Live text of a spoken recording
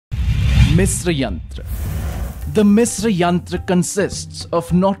Misra Yantra. The Misra Yantra consists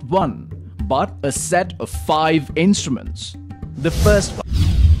of not one, but a set of 5 instruments. The first one,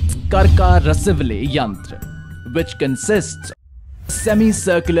 Karka Rasivale Yantra, which consists of a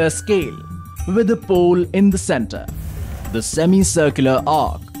semicircular scale with a pole in the center. The semicircular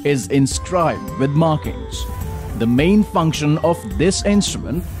arc is inscribed with markings. The main function of this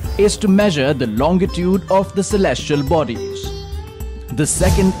instrument is to measure the longitude of the celestial bodies. The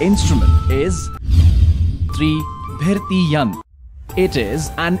second instrument is BHIRTI Yantra. It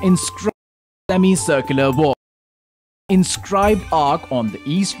is an inscribed semicircular wall, inscribed arc on the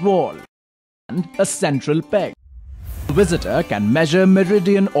east wall, and a central peg. The visitor can measure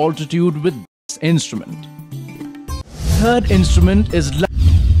meridian altitude with this instrument. Third instrument is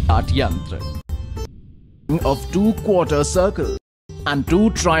Samrat Yantra, of 2 quarter circles and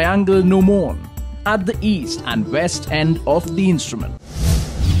 2 triangle gnomon at the east and west end of the instrument.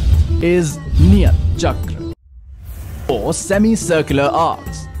 Is NIYAT CHAKRA, or semicircular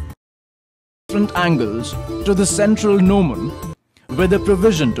arcs, different angles to the central gnomon with a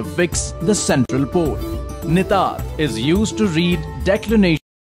provision to fix the central pole. Nitat is used to read declination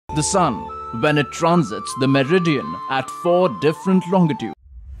of the sun when it transits the meridian at 4 different longitudes,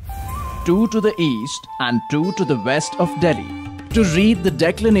 2 to the east and 2 to the west of Delhi. To read the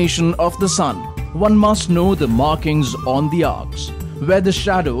declination of the sun, one must know the markings on the arcs, where the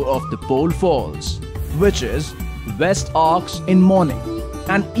shadow of the pole falls, which is west arcs in morning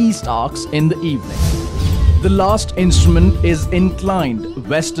and east arcs in the evening. The last instrument is inclined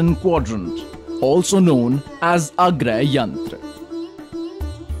western quadrant, also known as Agra Yantra.